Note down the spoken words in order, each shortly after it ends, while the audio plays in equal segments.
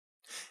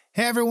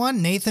Hey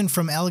everyone, Nathan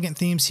from Elegant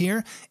Themes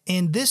here.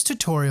 In this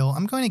tutorial,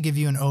 I'm going to give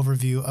you an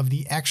overview of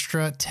the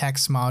extra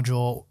text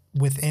module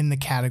within the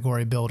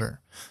category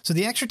builder. So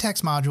the extra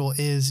text module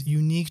is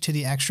unique to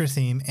the extra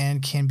theme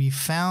and can be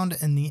found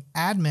in the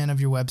admin of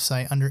your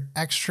website under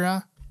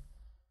extra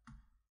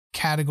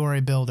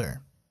category builder.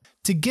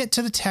 To get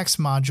to the text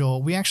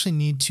module, we actually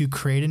need to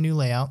create a new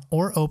layout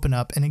or open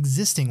up an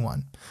existing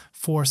one.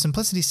 For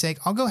simplicity's sake,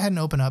 I'll go ahead and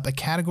open up a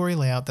category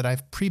layout that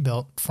I've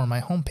pre-built for my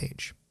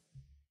homepage.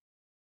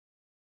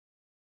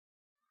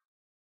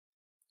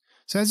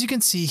 So as you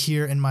can see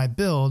here in my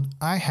build,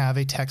 I have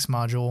a text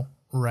module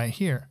right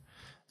here.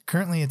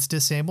 Currently it's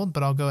disabled,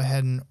 but I'll go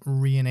ahead and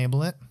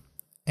re-enable it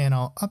and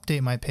I'll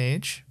update my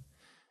page.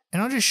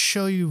 And I'll just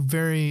show you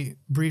very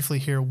briefly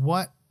here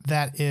what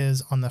that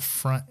is on the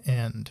front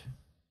end.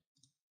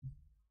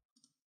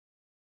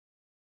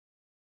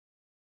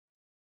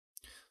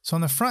 So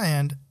on the front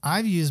end,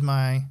 I've used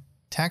my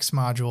text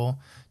module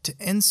to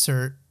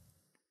insert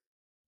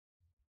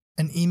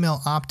an email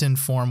opt-in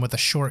form with a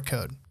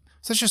shortcode.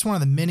 So that's just one of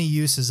the many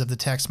uses of the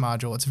text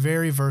module. It's a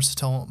very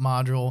versatile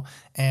module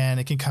and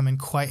it can come in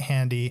quite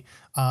handy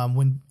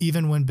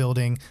even when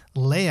building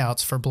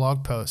layouts for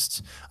blog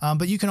posts.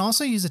 But you can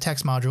also use the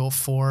text module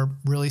for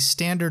really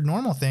standard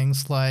normal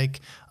things like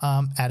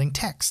adding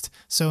text.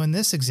 So in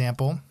this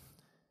example,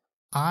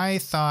 I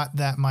thought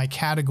that my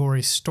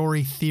category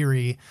story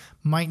theory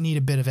might need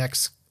a bit of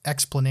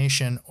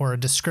explanation or a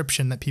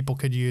description that people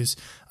could use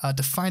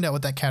to find out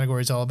what that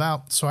category is all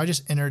about. So I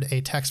just entered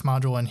a text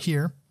module in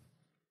here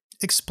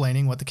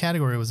explaining what the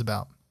category was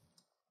about.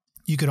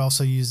 You could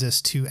also use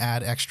this to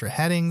add extra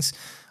headings,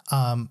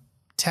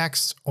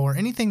 text, or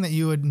anything that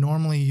you would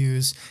normally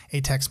use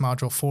a text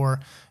module for,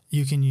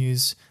 you can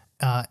use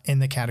in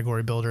the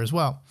category builder as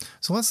well.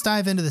 So let's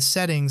dive into the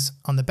settings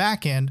on the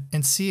back end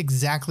and see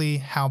exactly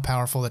how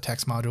powerful the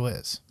text module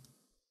is.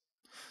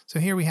 So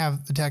here we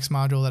have the text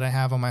module that I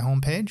have on my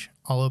home page.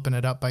 I'll open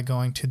it up by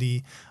going to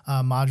the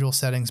module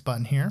settings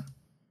button here.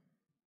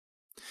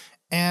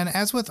 And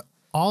as with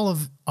all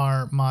of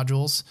our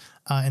modules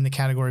in the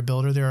category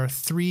builder, there are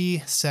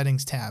 3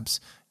 settings tabs: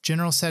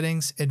 general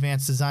settings,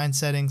 advanced design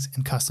settings,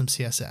 and custom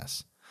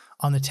CSS.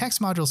 On the text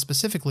module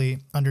specifically,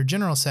 under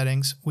general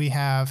settings, we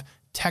have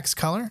text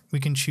color. We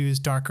can choose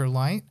dark or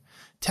light.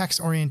 Text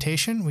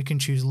orientation, we can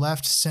choose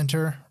left,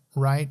 center,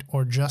 right,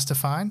 or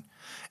justified.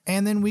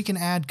 And then we can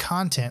add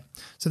content.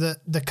 So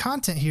the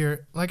content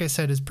here, like I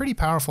said, is pretty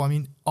powerful. I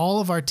mean,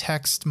 all of our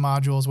text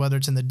modules, whether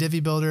it's in the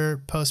Divi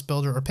Builder, Post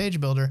Builder, or Page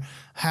Builder,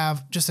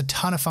 have just a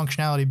ton of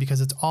functionality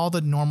because it's all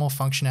the normal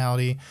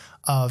functionality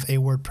of a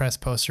WordPress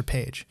post or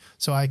page.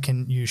 So I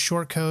can use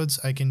shortcodes.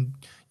 I can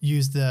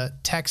use the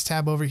text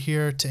tab over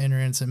here to enter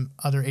in some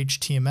other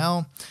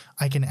HTML.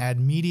 I can add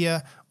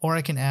media, or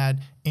I can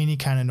add any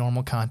kind of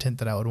normal content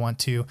that I would want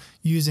to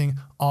using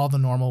all the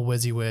normal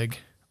WYSIWYG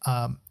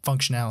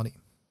functionality.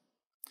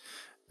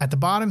 At the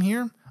bottom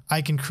here,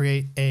 I can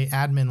create a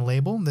admin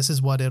label. This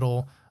is what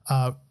the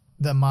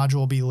module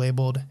will be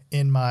labeled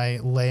in my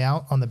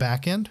layout on the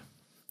back end.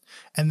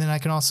 And then I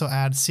can also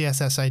add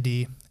CSS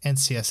ID and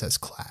CSS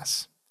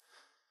class.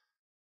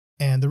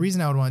 And the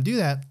reason I would want to do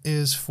that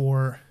is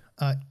for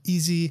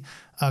easy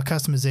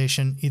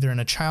customization, either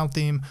in a child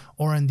theme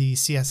or in the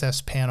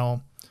CSS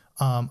panel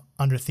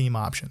under theme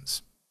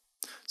options.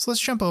 So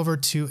let's jump over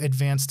to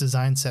advanced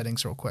design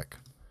settings real quick.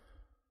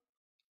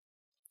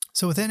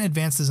 So within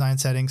advanced design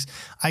settings,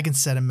 I can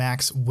set a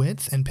max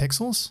width in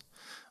pixels.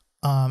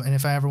 And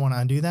if I ever want to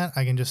undo that,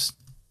 I can just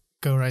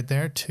go right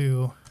there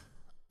to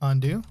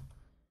undo.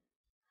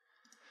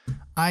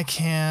 I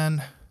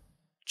can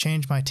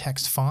change my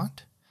text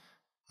font,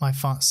 my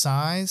font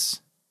size,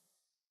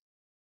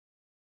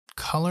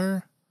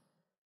 color,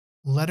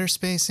 letter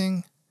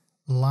spacing,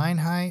 line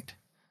height,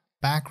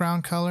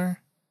 background color,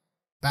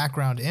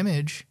 background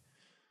image.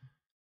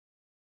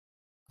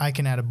 I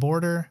can add a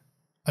border,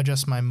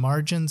 adjust my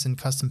margins and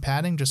custom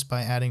padding just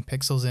by adding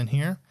pixels in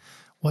here.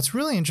 What's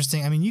really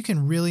interesting, I mean, you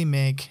can really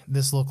make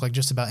this look like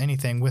just about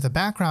anything. With a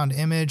background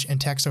image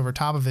and text over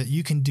top of it,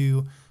 you can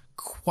do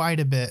quite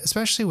a bit,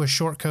 especially with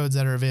shortcodes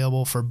that are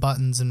available for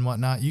buttons and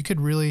whatnot. You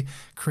could really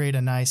create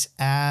a nice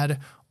ad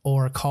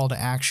or a call to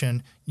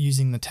action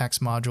using the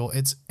text module.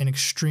 It's an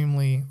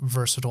extremely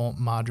versatile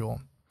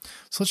module.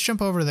 So let's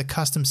jump over to the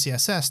custom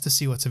CSS to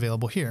see what's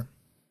available here.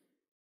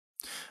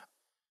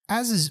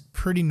 As is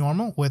pretty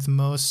normal with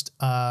most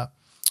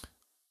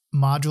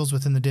modules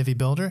within the Divi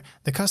Builder,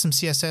 the custom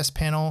CSS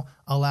panel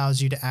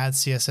allows you to add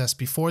CSS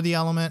before the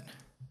element,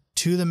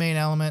 to the main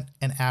element,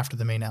 and after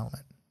the main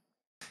element.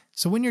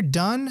 So when you're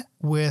done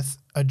with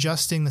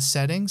adjusting the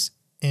settings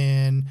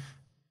in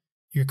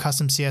your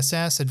custom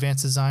CSS,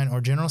 advanced design,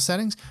 or general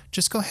settings,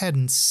 just go ahead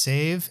and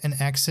save and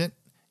exit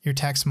your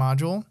text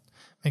module.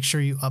 Make sure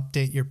you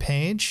update your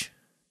page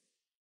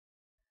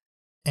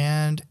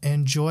and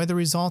enjoy the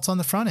results on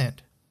the front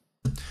end.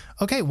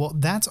 Okay, well,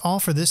 that's all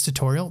for this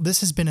tutorial. This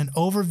has been an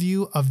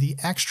overview of the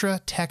extra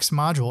text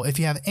module. If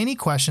you have any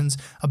questions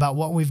about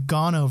what we've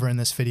gone over in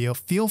this video,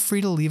 feel free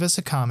to leave us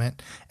a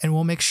comment and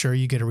we'll make sure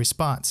you get a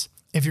response.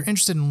 If you're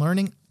interested in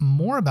learning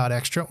more about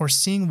Extra or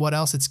seeing what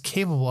else it's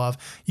capable of,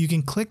 you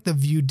can click the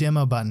View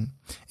Demo button.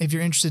 If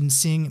you're interested in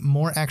seeing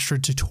more Extra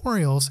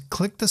tutorials,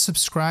 click the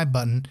subscribe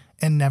button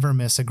and never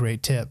miss a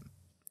great tip.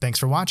 Thanks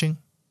for watching.